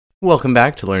Welcome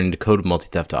back to Learning to Code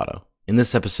Multi-Theft Auto. In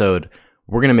this episode,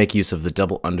 we're going to make use of the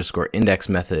double underscore index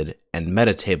method and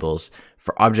meta tables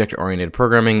for object-oriented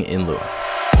programming in Lua.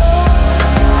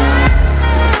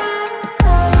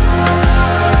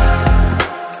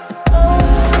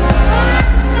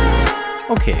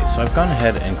 Okay, so I've gone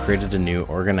ahead and created a new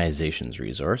organizations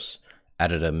resource,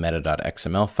 added a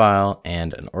meta.xml file,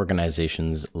 and an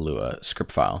organizations Lua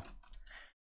script file.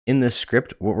 In this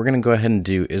script, what we're going to go ahead and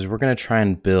do is we're going to try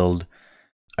and build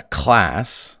a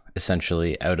class,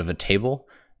 essentially, out of a table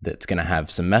that's going to have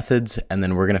some methods, and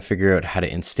then we're going to figure out how to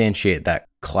instantiate that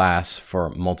class for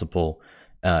multiple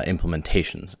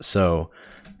implementations. So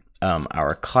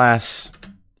our class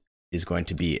is going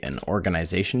to be an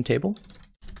organization table.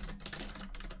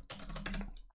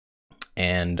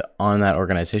 And on that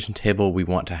organization table, we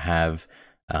want to have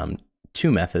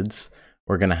two methods.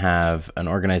 We're going to have an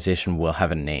organization will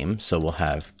have a name. So we'll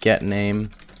have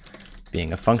getName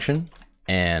being a function,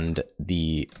 and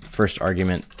the first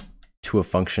argument to a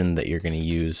function that you're going to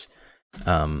use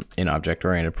in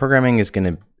object-oriented programming is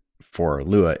going to, for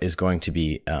Lua, is going to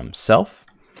be self.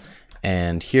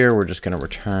 And here we're just going to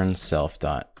return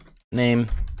self.name.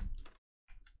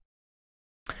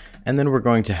 And then we're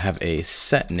going to have a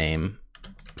setName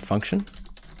function,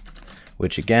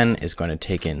 which again is going to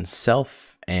take in self,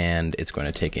 and it's going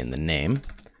to take in the name,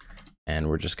 and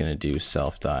we're just going to do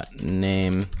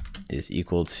self.name is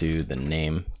equal to the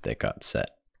name that got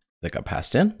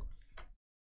passed in.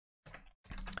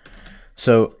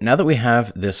 So now that we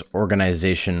have this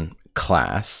organization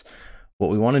class,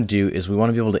 what we want to do is we want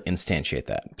to be able to instantiate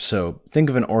that. So think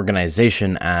of an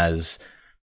organization as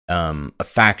a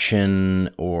faction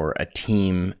or a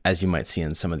team, as you might see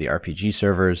in some of the RPG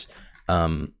servers.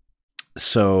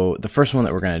 So the first one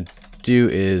that we're going to do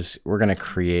is we're going to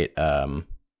create a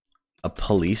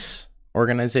police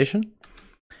organization.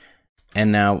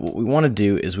 And now what we want to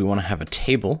do is we want to have a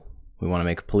table. We want to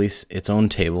make police its own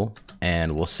table,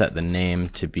 and we'll set the name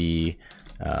to be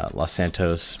Los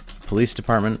Santos Police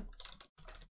Department.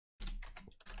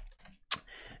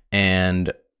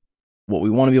 And what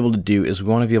we want to be able to do is we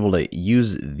want to be able to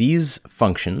use these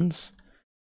functions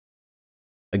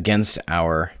against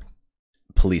our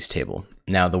police table.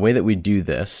 Now, the way that we do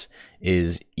this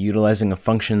is utilizing a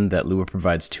function that Lua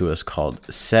provides to us called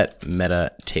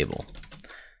setMetaTable.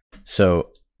 So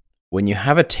when you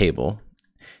have a table,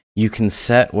 you can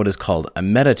set what is called a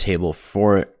meta table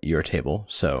for your table.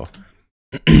 So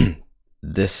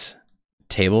this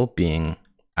table being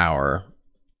our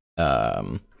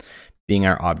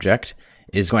object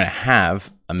is going to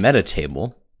have a meta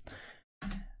table.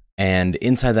 And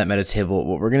inside that meta table,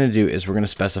 what we're going to do is we're going to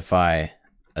specify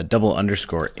a double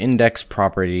underscore index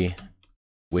property,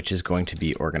 which is going to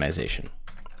be organization.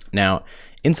 Now,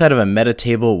 inside of a meta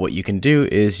table, what you can do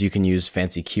is you can use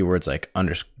fancy keywords like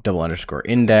double underscore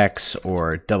index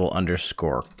or double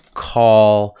underscore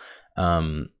call,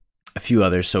 a few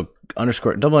others. So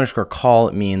double underscore call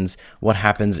means what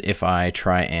happens if I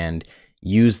try and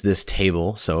use this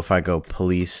table. So if I go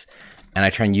police and I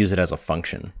try and use it as a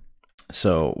function.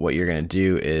 So what you're going to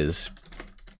do is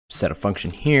set a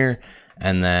function here,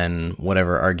 and then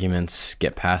whatever arguments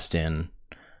get passed in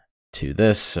to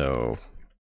this. So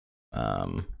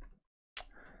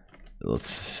let's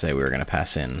say we were going to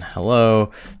pass in hello.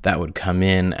 That would come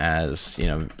in as, you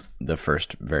know, the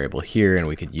first variable here, and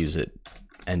we could use it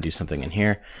and do something in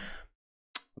here.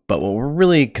 But what we're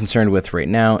really concerned with right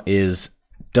now is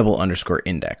double underscore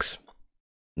index.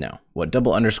 Now, what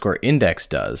double underscore index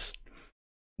does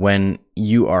when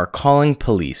you are calling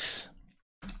police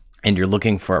and you're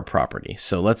looking for a property.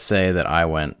 So let's say that I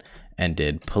went and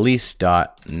did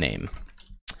police.name.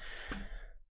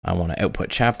 I want to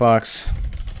output chat box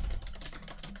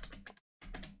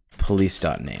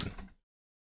police.name.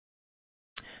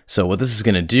 So what this is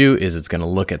going to do is it's going to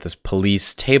look at this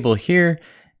police table here,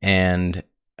 and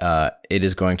it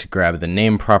is going to grab the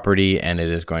name property and it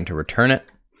is going to return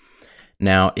it.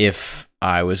 Now, if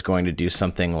I was going to do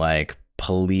something like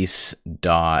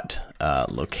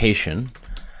police.location,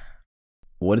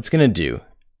 what it's going to do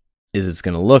is it's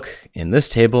going to look in this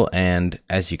table, and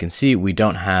as you can see, we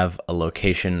don't have a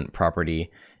location property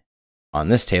on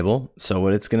this table. So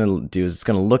what it's going to do is it's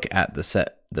going to look at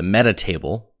the meta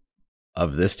table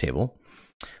of this table,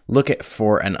 look at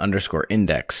for an underscore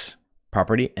index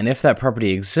property, and if that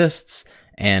property exists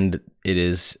and it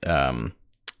is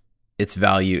its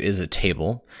value is a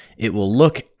table, it will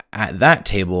look at that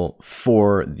table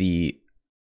for the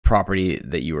property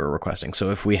that you were requesting. So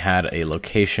if we had a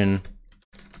location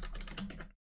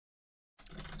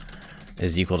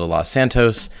is equal to Los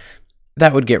Santos,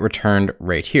 that would get returned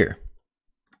right here.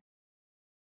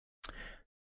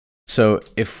 So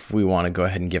if we want to go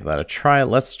ahead and give that a try,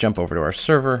 let's jump over to our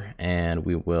server and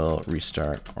we will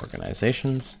restart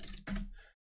organizations.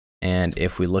 And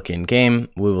if we look in game,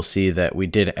 we will see that we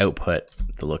did output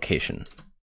the location.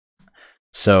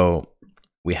 So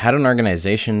we had an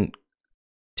organization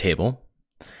table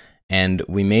and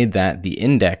we made that the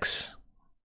index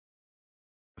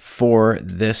for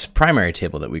this primary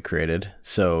table that we created.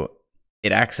 So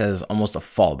it acts as almost a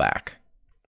fallback.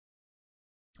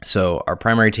 So our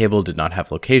primary table did not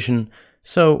have location,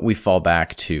 so we fall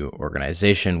back to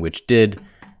organization, which did.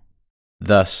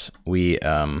 Thus, we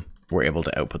were able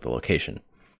to output the location.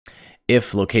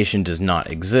 If location does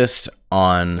not exist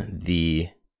on the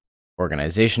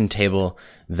organization table,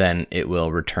 then it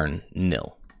will return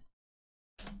nil.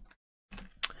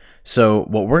 So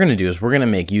what we're going to do is we're going to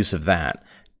make use of that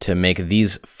to make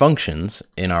these functions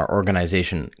in our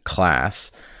organization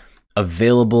class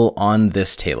available on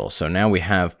this table. So now we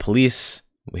have police,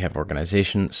 we have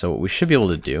organization. So what we should be able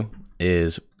to do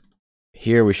is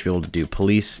here we should be able to do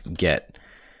police get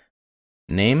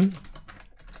name.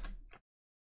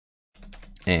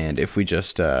 And if we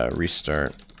just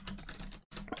restart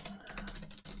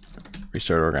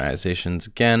organizations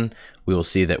again, we will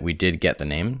see that we did get the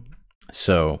name.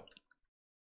 So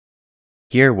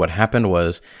here what happened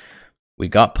was we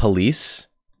got police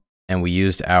and we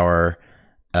used our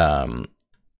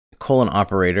colon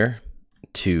operator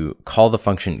to call the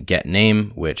function get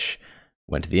name, which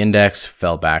went to the index,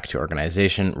 fell back to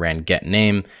organization, ran get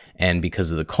name, and because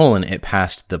of the colon, it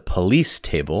passed the police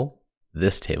table,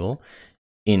 this table,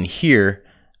 in here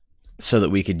so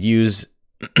that we could use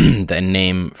the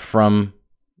name from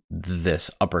this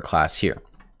upper class here.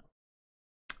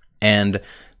 And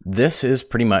this is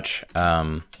pretty much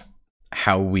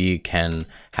how we can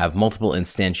have multiple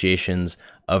instantiations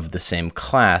of the same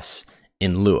class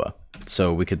in Lua.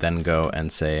 So we could then go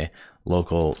and say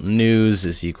local news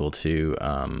is equal to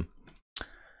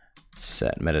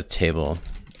set meta table.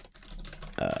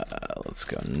 Let's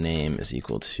go name is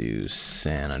equal to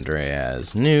San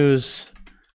Andreas news.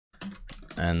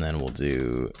 And then we'll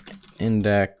do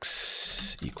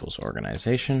index equals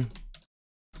organization.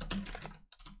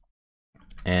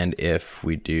 And if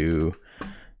we do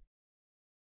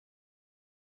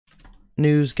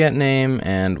news get name,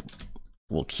 and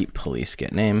we'll keep police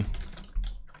get name.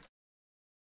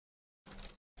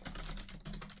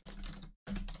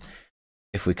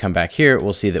 If we come back here,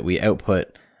 we'll see that we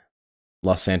output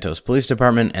Los Santos Police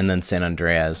Department and then San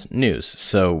Andreas news.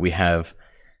 So we have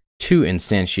two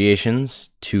instantiations,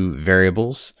 two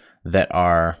variables that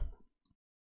are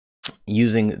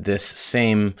using this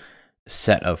same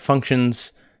set of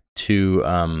functions to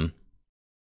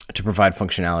provide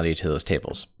functionality to those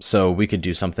tables. So we could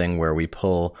do something where we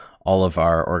pull all of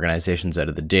our organizations out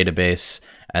of the database,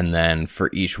 and then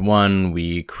for each one,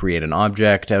 we create an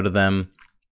object out of them,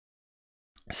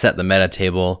 set the meta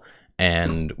table,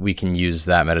 and we can use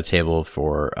that meta table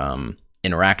for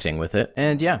interacting with it.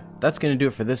 And yeah, that's going to do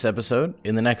it for this episode.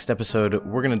 In the next episode,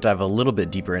 we're going to dive a little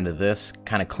bit deeper into this,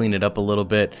 kind of clean it up a little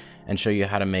bit, and show you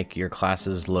how to make your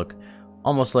classes look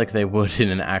almost like they would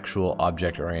in an actual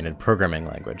object-oriented programming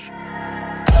language.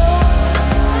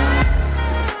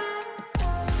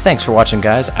 Thanks for watching,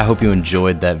 guys. I hope you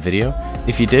enjoyed that video.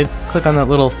 If you did, click on that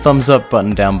little thumbs up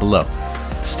button down below.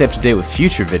 To stay up to date with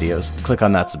future videos, click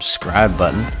on that subscribe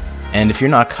button. And if you're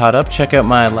not caught up, check out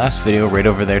my last video right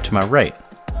over there to my right.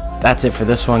 That's it for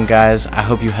this one, guys. I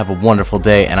hope you have a wonderful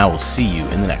day, and I will see you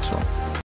in the next one.